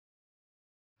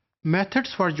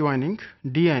Methods for joining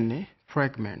DNA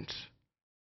fragments.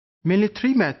 Mainly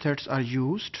three methods are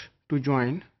used to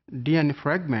join DNA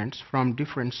fragments from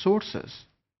different sources.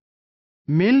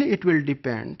 Mainly it will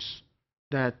depend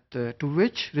that to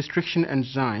which restriction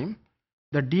enzyme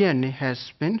the DNA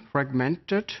has been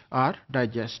fragmented or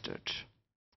digested.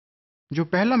 जो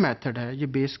पहला method है ये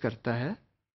base करता है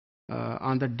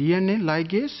on the DNA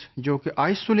ligase जो कि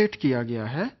isolate किया गया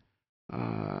है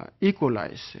E.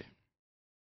 coli से.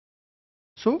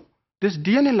 So this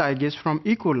DNA ligase from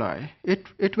E. coli,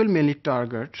 it will mainly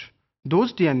target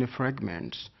those DNA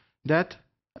fragments that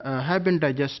have been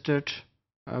digested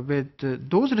with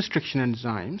those restriction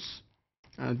enzymes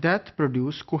that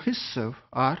produce cohesive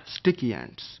or sticky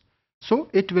ends. So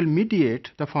it will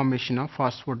mediate the formation of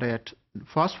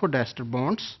phosphodiester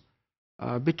bonds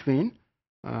between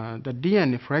the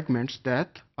DNA fragments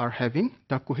that are having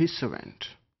the cohesive end.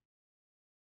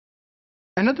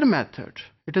 Another method,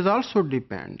 it is also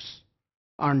depends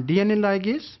on DNA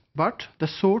ligase, but the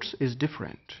source is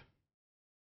different.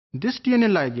 This DNA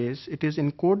ligase, it is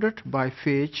encoded by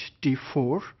phage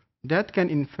T4 that can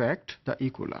infect the E.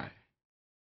 coli.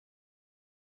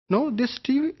 Now this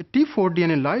T4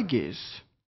 DNA ligase,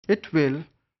 it will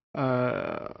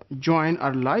join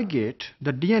or ligate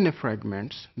the DNA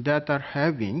fragments that are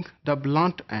having the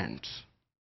blunt ends.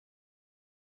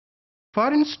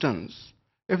 For instance,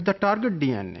 if the target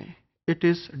DNA it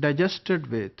is digested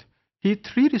with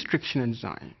T3 restriction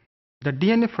enzyme, the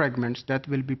DNA fragments that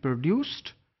will be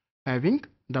produced having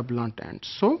the blunt ends.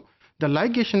 So the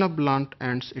ligation of blunt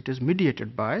ends it is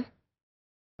mediated by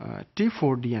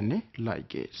T4 DNA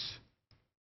ligase.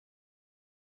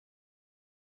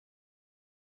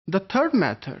 The third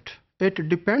method, it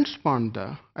depends upon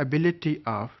the ability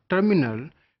of terminal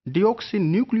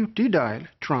deoxynucleotidyl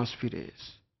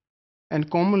transferase, and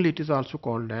commonly it is also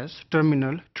called as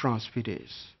terminal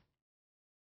transferase.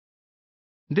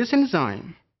 This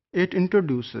enzyme, it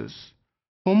introduces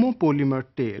homopolymer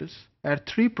tails at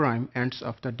 3' ends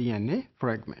of the DNA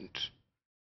fragment.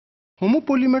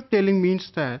 Homopolymer tailing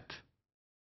means that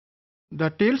the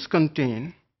tails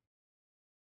contain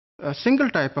a single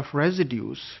type of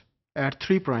residues at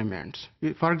 3' ends.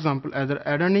 For example, either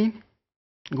adenine,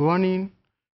 guanine,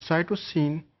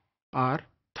 cytosine or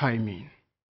thymine.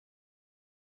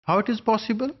 How it is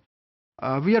possible?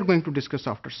 We are going to discuss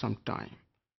after some time.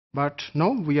 But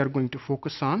now we are going to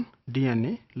focus on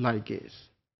DNA ligase.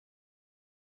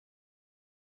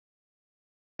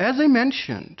 As I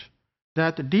mentioned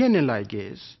that DNA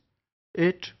ligase,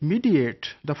 it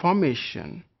mediates the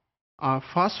formation of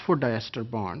phosphodiester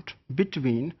bond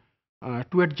between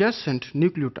two adjacent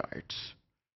nucleotides.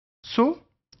 So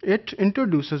it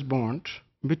introduces bond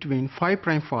between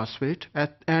 5' phosphate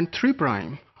and 3'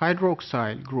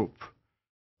 hydroxyl group,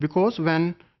 because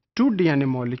when two DNA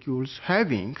molecules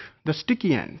having the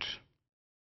sticky end,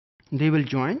 they will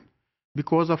join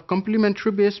because of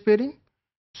complementary base pairing.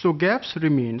 So gaps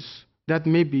remains that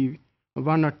may be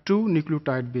 1 or 2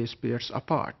 nucleotide base pairs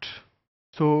apart.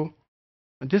 So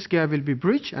this gap will be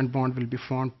bridged and bond will be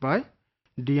formed by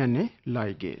DNA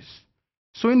ligase.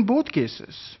 So in both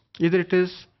cases, either it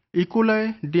is E.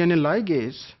 coli DNA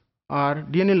ligase or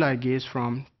DNA ligase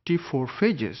from T4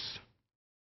 phages.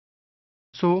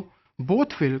 So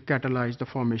both will catalyze the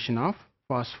formation of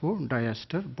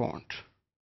phosphodiester bond.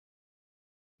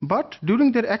 But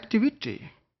during their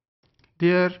activity,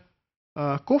 their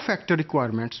cofactor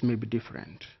requirements may be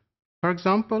different. For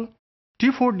example,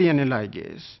 T4 DNA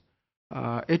ligase,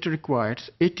 it requires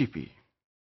ATP,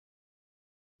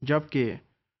 जबकि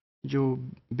जो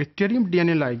bacterium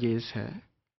DNA ligase है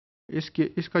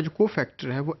इसका जो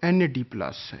cofactor है वो NAD+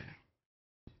 है.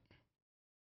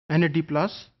 NAD+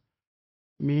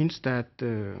 means that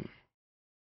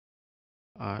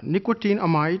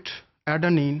nicotinamide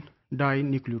adenine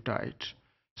dinucleotide.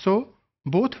 So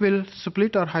both will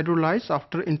split or hydrolyze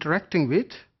after interacting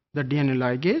with the DNA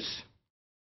ligase,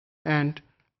 and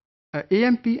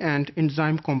AMP and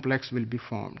enzyme complex will be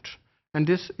formed, and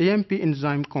this AMP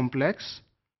enzyme complex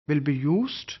will be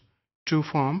used to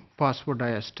form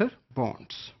phosphodiester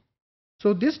bonds.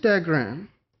 So this diagram,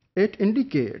 it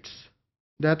indicates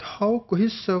that how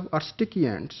cohesive or sticky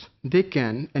ends they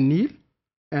can anneal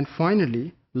and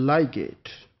finally ligate.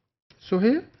 So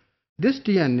here this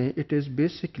DNA, it is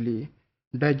basically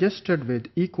digested with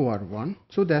EcoR1,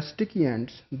 so the sticky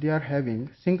ends they are having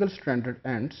single stranded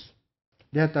ends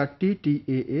that are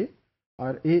TTAA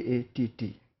or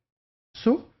AATT.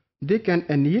 So they can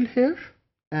anneal here,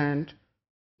 and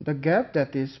the gap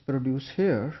that is produced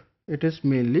here, it is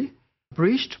mainly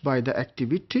breached by the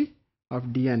activity of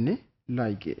DNA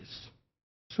ligase.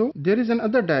 So there is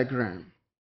another diagram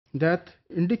that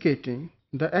indicating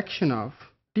the action of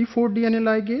T4 DNA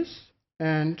ligase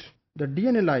and the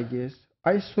DNA ligase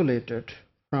isolated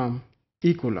from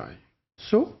E. coli.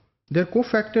 So their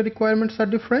cofactor requirements are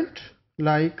different,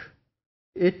 like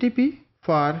ATP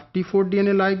for T4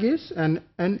 DNA ligase and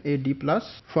NAD+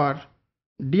 for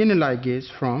DNA ligase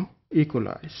from E.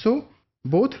 coli. So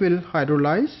both will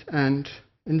hydrolyze and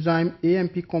enzyme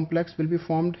AMP complex will be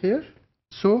formed here.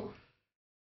 So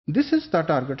this is the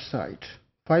target site,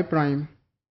 5'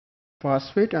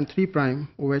 phosphate and 3'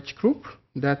 OH group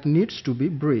that needs to be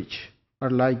bridged or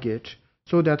ligate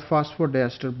so that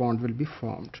phosphodiester bond will be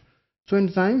formed. So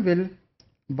enzyme will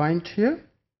bind here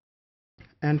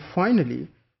and finally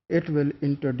it will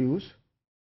introduce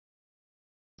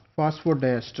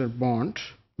phosphodiester bond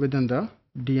within the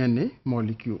DNA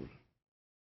molecule.